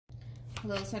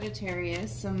Hello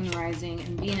Sagittarius, Sun, Moon, Rising,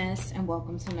 and Venus, and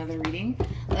welcome to another reading.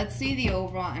 Let's see the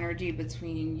overall energy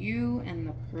between you and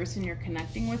the person you're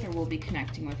connecting with or will be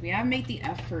connecting with. We have make the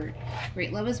effort.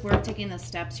 Great love is worth taking the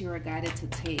steps you are guided to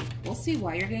take. We'll see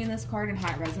why you're getting this card and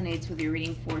how it resonates with your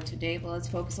reading for today, but let's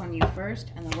focus on you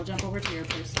first, and then we'll jump over to your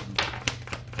person.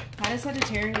 How does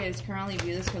Sagittarius currently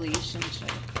view this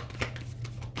relationship?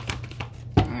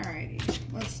 Alrighty,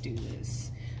 let's do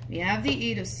this. We have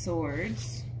the Eight of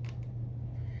Swords.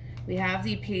 We have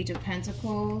the Page of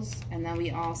Pentacles, and then we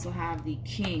also have the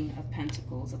King of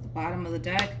Pentacles. At the bottom of the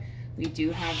deck, we do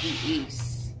have the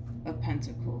Ace of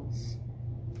Pentacles.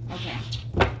 Okay.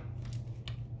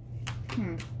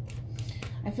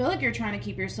 I feel like you're trying to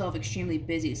keep yourself extremely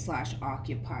busy /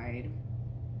 occupied.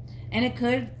 And it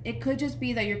could just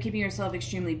be that you're keeping yourself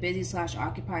extremely busy /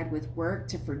 occupied with work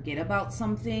to forget about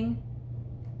something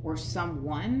or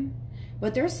someone.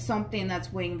 But there's something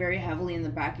that's weighing very heavily in the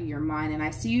back of your mind. And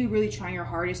I see you really trying your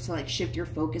hardest to like shift your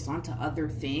focus onto other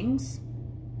things.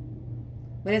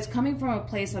 But it's coming from a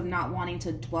place of not wanting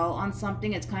to dwell on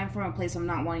something. It's coming from a place of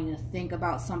not wanting to think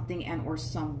about something and or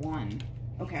someone.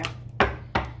 Okay.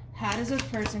 How does this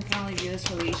person currently view this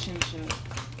relationship?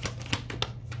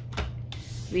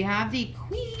 We have the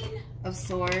Queen of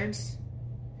Swords.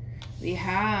 We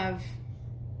have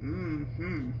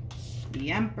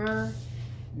the Emperor.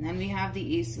 And then we have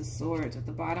the Ace of Swords. At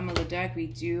the bottom of the deck, we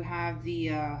do have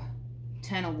the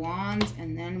Ten of Wands.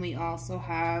 And then we also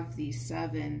have the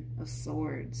Seven of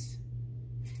Swords.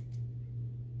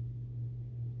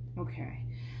 Okay.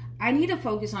 I need to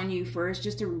focus on you first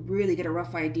just to really get a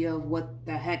rough idea of what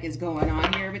the heck is going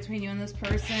on here between you and this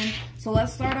person. So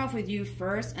let's start off with you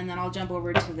first, and then I'll jump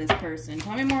over to this person.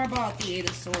 Tell me more about the Eight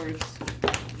of Swords.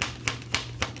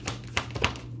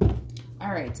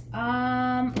 All right,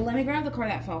 let me grab the card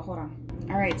that fell. Hold on.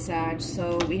 All right, Sag.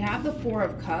 So we have the Four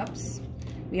of Cups.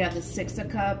 We have the Six of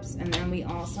Cups. And then we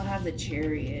also have the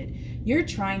Chariot. You're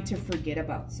trying to forget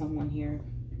about someone here.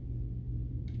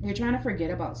 You're trying to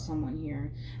forget about someone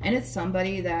here. And it's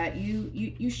somebody that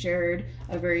you shared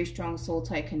a very strong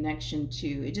soul-tie connection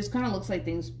to. It just kind of looks like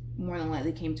things more than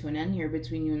likely came to an end here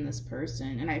between you and this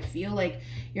person. And I feel like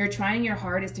you're trying your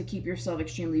hardest to keep yourself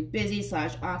extremely busy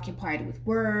 / occupied with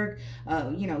work,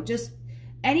 you know, just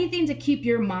anything to keep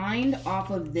your mind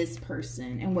off of this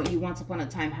person and what you once upon a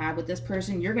time had with this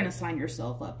person. You're going to sign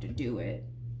yourself up to do it.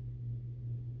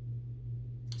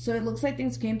 So it looks like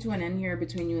things came to an end here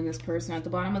between you and this person. At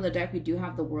the bottom of the deck, we do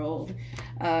have the World,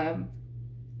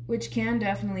 which can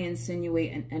definitely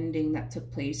insinuate an ending that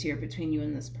took place here between you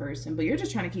and this person. But you're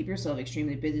just trying to keep yourself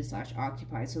extremely busy /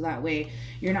 occupied, so that way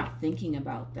you're not thinking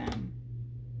about them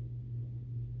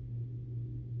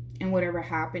and whatever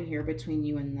happened here between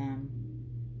you and them.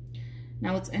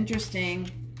 Now what's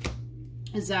interesting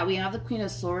is that we have the Queen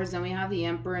of Swords, then we have the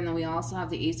Emperor, and then we also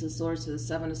have the Ace of Swords to the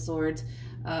Seven of Swords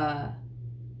to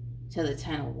the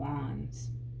Ten of Wands.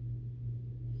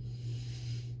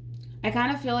 I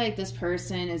kind of feel like this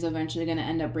person is eventually going to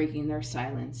end up breaking their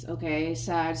silence, okay,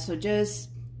 Sag? So just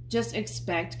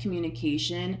expect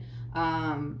communication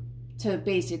to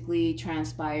basically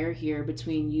transpire here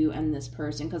between you and this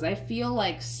person. Because I feel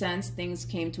like since things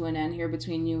came to an end here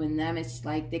between you and them, it's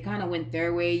like they kind of went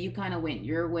their way, you kind of went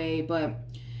your way. But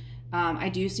I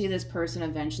do see this person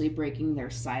eventually breaking their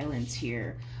silence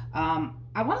here.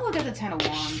 I want to look at the Ten of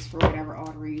Wands for whatever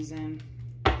odd reason.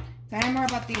 Tell me more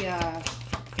about the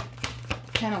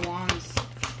Ten of Wands.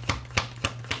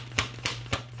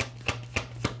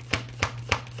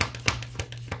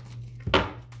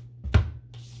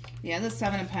 We have the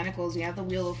Seven of Pentacles, we have the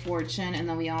Wheel of Fortune, and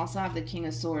then we also have the King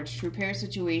of Swords. True pair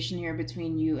situation here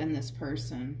between you and this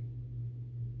person.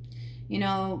 You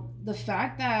know, the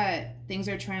fact that things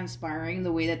are transpiring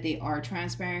the way that they are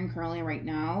transpiring currently right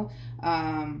now,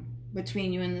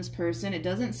 between you and this person, it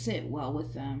doesn't sit well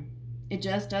with them. It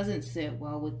just doesn't sit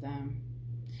well with them.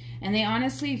 And they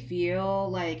honestly feel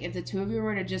like if the two of you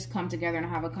were to just come together and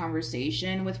have a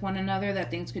conversation with one another,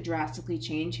 that things could drastically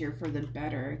change here for the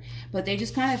better. But they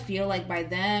just kind of feel like by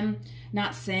them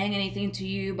not saying anything to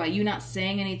you, by you not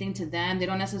saying anything to them, they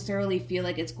don't necessarily feel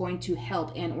like it's going to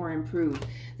help and or improve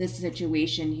this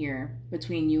situation here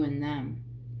between you and them.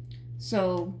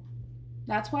 So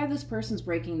that's why this person's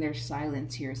breaking their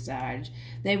silence here, Sag.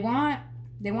 They want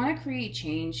to create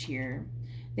change here.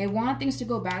 They want things to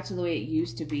go back to the way it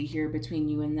used to be here between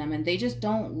you and them. And they just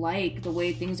don't like the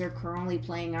way things are currently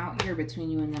playing out here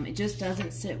between you and them. It just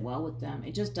doesn't sit well with them.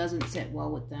 It just doesn't sit well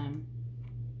with them.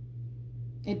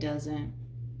 It doesn't.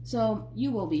 So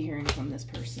you will be hearing from this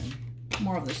person.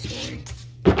 More of the story.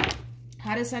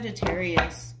 How does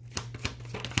Sagittarius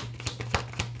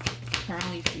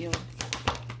currently feel?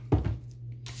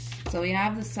 So we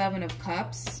have the Seven of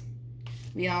Cups.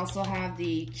 We also have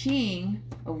the King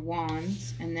of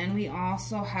Wands. And then we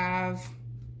also have,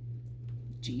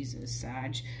 Jesus,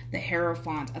 Sag, the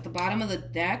Hierophant. At the bottom of the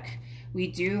deck, we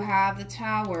do have the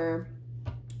Tower.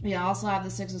 We also have the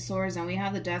Six of Swords, and we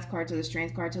have the Death card to the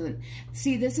Strength card to the...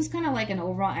 See, this is kind of like an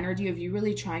overall energy of you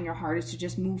really trying your hardest to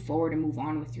just move forward and move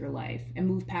on with your life and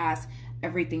move past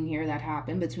everything here that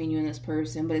happened between you and this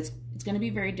person. But it's going to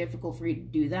be very difficult for you to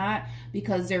do that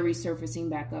because they're resurfacing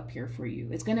back up here for you.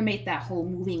 It's going to make that whole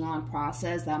moving on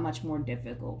process that much more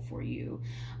difficult for you.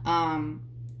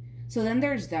 So then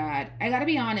there's that. I got to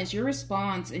be honest, your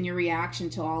response and your reaction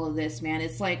to all of this, man,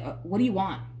 it's like, what do you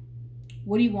want?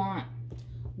 What do you want?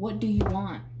 What do you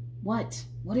want? What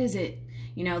is it?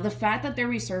 You know, the fact that they're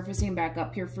resurfacing back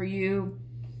up here for you,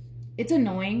 it's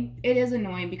annoying. It is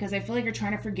annoying because I feel like you're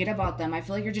trying to forget about them. I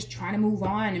feel like you're just trying to move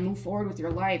on and move forward with your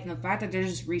life. And the fact that they're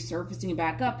just resurfacing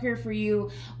back up here for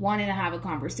you, wanting to have a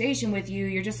conversation with you,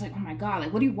 you're just like, oh my God,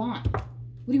 like, what do you want? What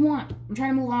do you want? I'm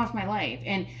trying to move on with my life.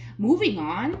 And moving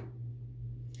on,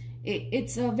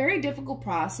 it's a very difficult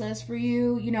process for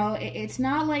you. You know, it's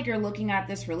not like you're looking at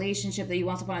this relationship that you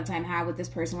once upon a time had with this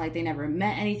person like they never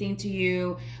meant anything to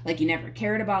you, like you never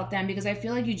cared about them, because I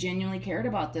feel like you genuinely cared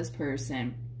about this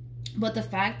person. But the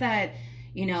fact that,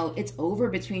 you know, it's over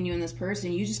between you and this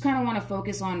person, you just kind of want to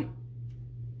focus on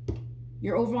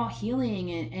your overall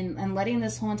healing and letting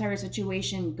this whole entire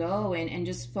situation go and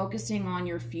just focusing on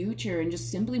your future and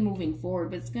just simply moving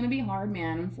forward. But it's going to be hard,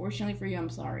 man. Unfortunately for you, I'm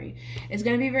sorry. It's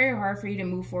going to be very hard for you to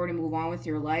move forward and move on with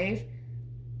your life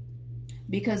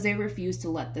because they refuse to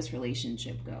let this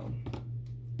relationship go.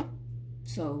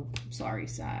 So, sorry,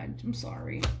 Sag. I'm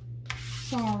sorry.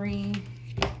 Sorry.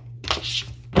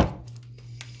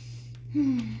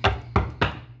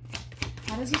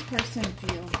 How does this person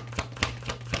feel?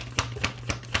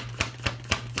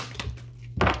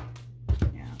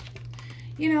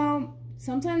 You know,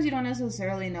 sometimes you don't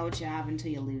necessarily know what you have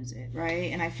until you lose it,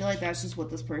 right? And I feel like that's just what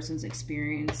this person's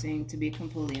experiencing, to be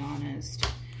completely honest.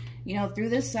 You know, through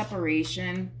this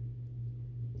separation,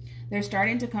 they're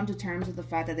starting to come to terms with the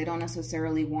fact that they don't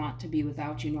necessarily want to be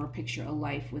without you nor picture a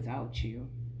life without you.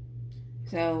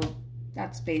 So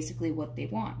that's basically what they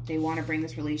want. They want to bring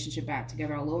this relationship back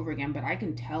together all over again. But I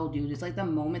can tell, dude, it's like the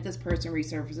moment this person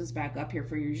resurfaces back up here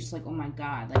for you, you're just like, oh my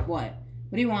God, like what?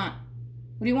 What do you want?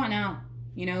 What do you want now?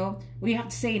 You know, what do you have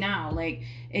to say now? Like,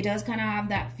 it does kind of have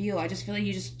that feel. I just feel like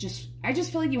you I just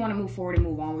feel like you want to move forward and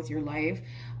move on with your life,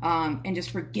 and just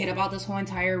forget about this whole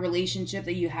entire relationship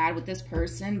that you had with this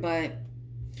person. But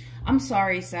I'm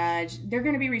sorry, Sag. They're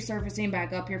going to be resurfacing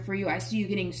back up here for you. I see you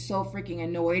getting so freaking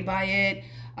annoyed by it.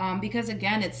 Because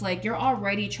again, it's like you're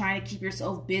already trying to keep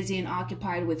yourself busy and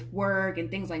occupied with work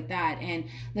and things like that. And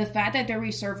the fact that they're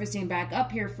resurfacing back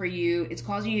up here for you, it's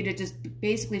causing you to just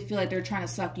basically feel like they're trying to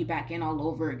suck you back in all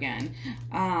over again.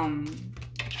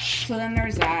 So then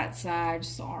there's that, Sag.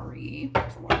 Sorry.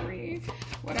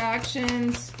 What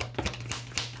actions?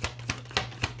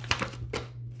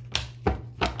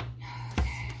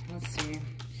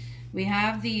 We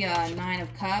have the Nine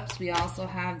of Cups. We also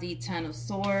have the Ten of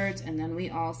Swords. And then we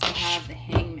also have the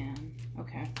Hangman.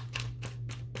 Okay.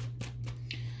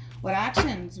 What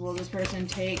actions will this person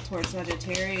take towards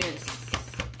Sagittarius?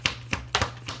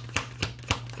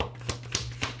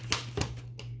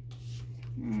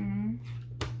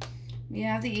 We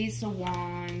have the Ace of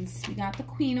Wands. We got the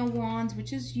Queen of Wands,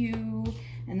 which is you.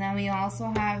 And then we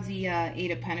also have the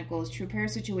Eight of Pentacles. True pair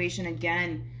situation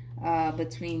again.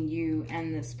 Between you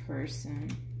and this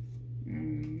person.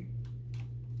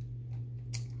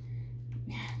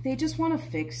 They just want to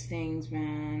fix things,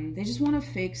 man. They just want to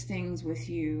fix things with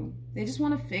you. They just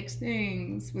want to fix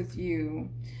things with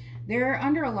you. They're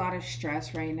under a lot of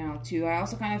stress right now, too. I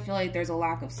also kind of feel like there's a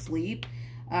lack of sleep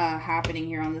happening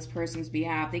here on this person's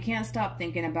behalf. They can't stop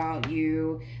thinking about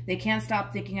you. They can't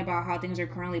stop thinking about how things are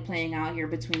currently playing out here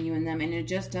between you and them. And it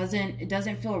just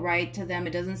doesn't feel right to them.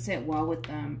 It doesn't sit well with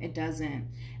them. It doesn't.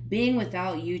 Being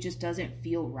without you just doesn't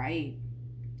feel right.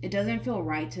 It doesn't feel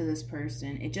right to this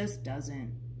person. It just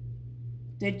doesn't.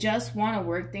 They just want to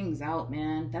work things out,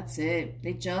 man. That's it.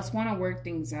 They just want to work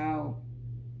things out.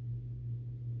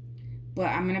 But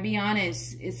I'm going to be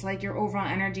honest. It's like your overall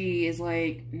energy is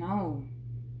like, no,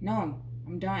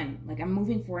 I'm done. Like, I'm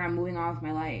moving forward. I'm moving on with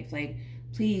my life. Like,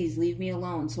 please leave me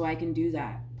alone so I can do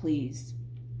that. Please.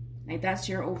 Like, that's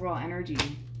your overall energy.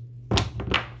 At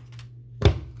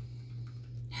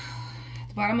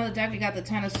the bottom of the deck, we got the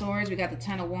Ten of Swords. We got the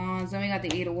Ten of Wands. Then we got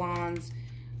the Eight of Wands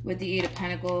with the Eight of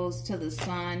Pentacles to the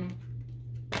Sun.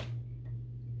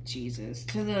 Jesus.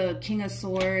 To the King of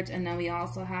Swords. And then we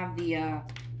also have the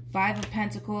Five of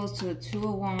Pentacles to the Two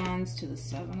of Wands to the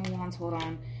Seven of Wands. Hold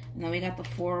on. And then we got the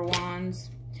Four of Wands.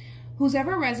 Who's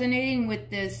ever resonating with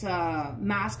this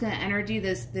masculine energy,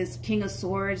 this King of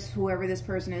Swords, whoever this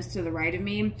person is to the right of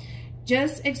me,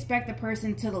 just expect the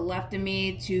person to the left of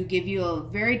me to give you a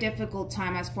very difficult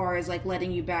time as far as like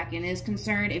letting you back in is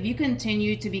concerned. If you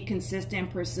continue to be consistent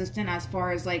and persistent as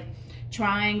far as like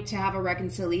trying to have a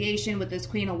reconciliation with this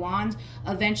Queen of Wands,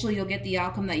 eventually you'll get the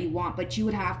outcome that you want, but you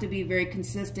would have to be very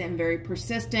consistent and very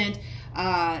persistent.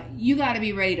 You got to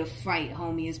be ready to fight,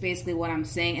 homie, is basically what I'm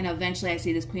saying. And eventually I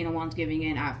see this Queen of Wands giving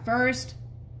in. At first,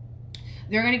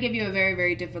 they're going to give you a very,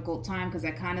 very difficult time because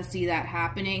I kind of see that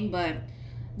happening, but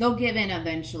they'll give in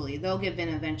eventually. They'll give in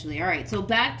eventually. All right, so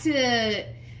back to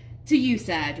you,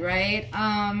 Sag, right?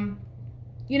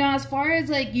 You know, as far as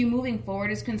like you moving forward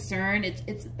is concerned,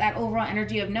 it's that overall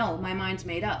energy of no, my mind's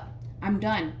made up. I'm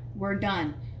done. We're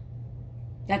done.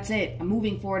 That's it. I'm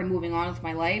moving forward and moving on with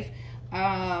my life.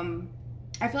 I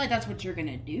feel like that's what you're going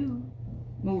to do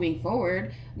moving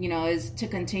forward, you know, is to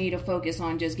continue to focus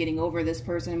on just getting over this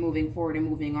person and moving forward and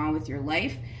moving on with your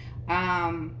life.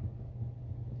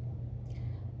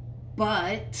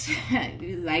 But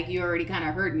like you already kind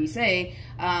of heard me say,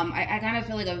 I kind of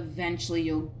feel like eventually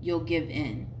you'll give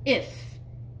in. If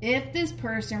this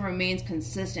person remains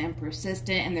consistent and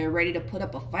persistent and they're ready to put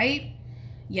up a fight,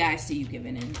 yeah, I see you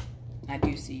giving in. I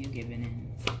do see you giving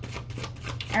in.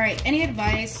 All right, any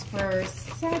advice for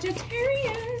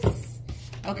Sagittarius?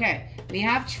 Okay, we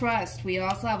have trust. We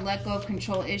also have let go of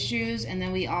control issues, and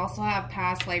then we also have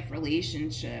past life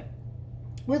relationship.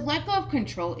 With let go of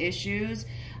control issues,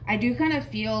 I do kind of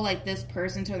feel like this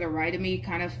person to the right of me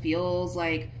kind of feels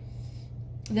like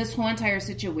this whole entire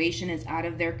situation is out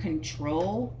of their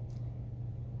control,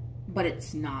 but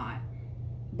it's not.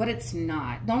 But it's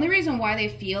not. The only reason why they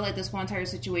feel like this whole entire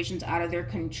situation is out of their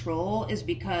control is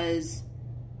because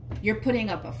you're putting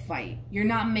up a fight. You're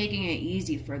not making it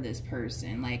easy for this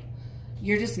person. Like,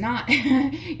 you're just not.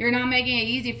 You're not making it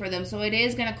easy for them. So it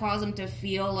is going to cause them to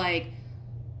feel like,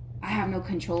 I have no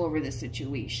control over this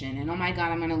situation, and oh my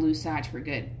God, I'm gonna lose Sag for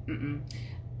good.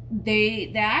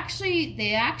 They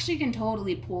actually can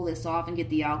totally pull this off and get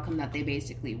the outcome that they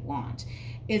basically want.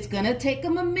 It's gonna take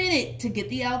them a minute to get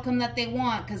the outcome that they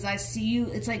want, because I see you.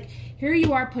 It's like, here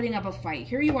you are putting up a fight.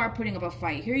 Here you are putting up a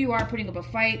fight. Here you are putting up a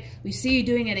fight. We see you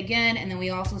doing it again, and then we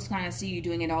also kind of see you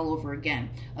doing it all over again.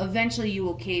 Eventually, you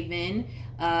will cave in.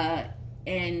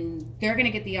 And they're going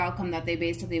to get the outcome that they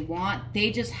basically want.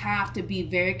 They just have to be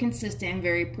very consistent and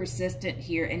very persistent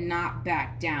here and not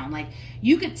back down. Like,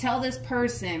 you could tell this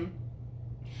person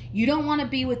you don't want to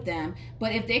be with them,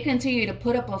 but if they continue to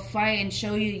put up a fight and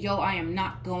show you, yo, I am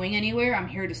not going anywhere, I'm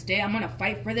here to stay, I'm going to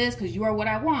fight for this because you are what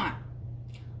I want.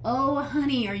 Oh,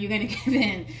 honey, are you going to give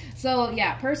in? So,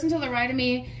 yeah, person to the right of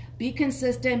me, be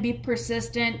consistent, be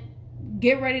persistent,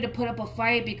 get ready to put up a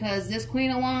fight, because this Queen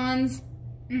of Wands,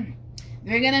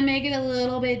 they're going to make it a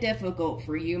little bit difficult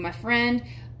for you, my friend.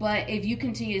 But if you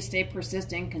continue to stay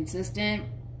persistent and consistent,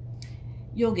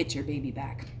 you'll get your baby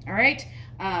back. All right?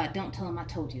 Don't tell them I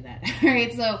told you that. All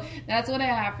right? So that's what I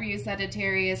have for you,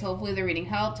 Sagittarius. Hopefully the reading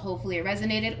helped. Hopefully it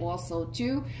resonated. Also,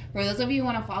 too, for those of you who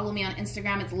want to follow me on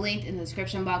Instagram, it's linked in the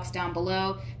description box down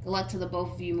below. Good luck to the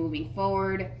both of you moving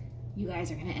forward. You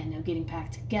guys are going to end up getting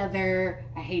back together.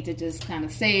 I hate to just kind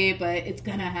of say it, but it's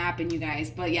going to happen, you guys.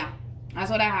 But yeah. That's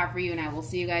what I have for you, and I will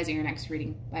see you guys in your next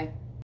reading. Bye.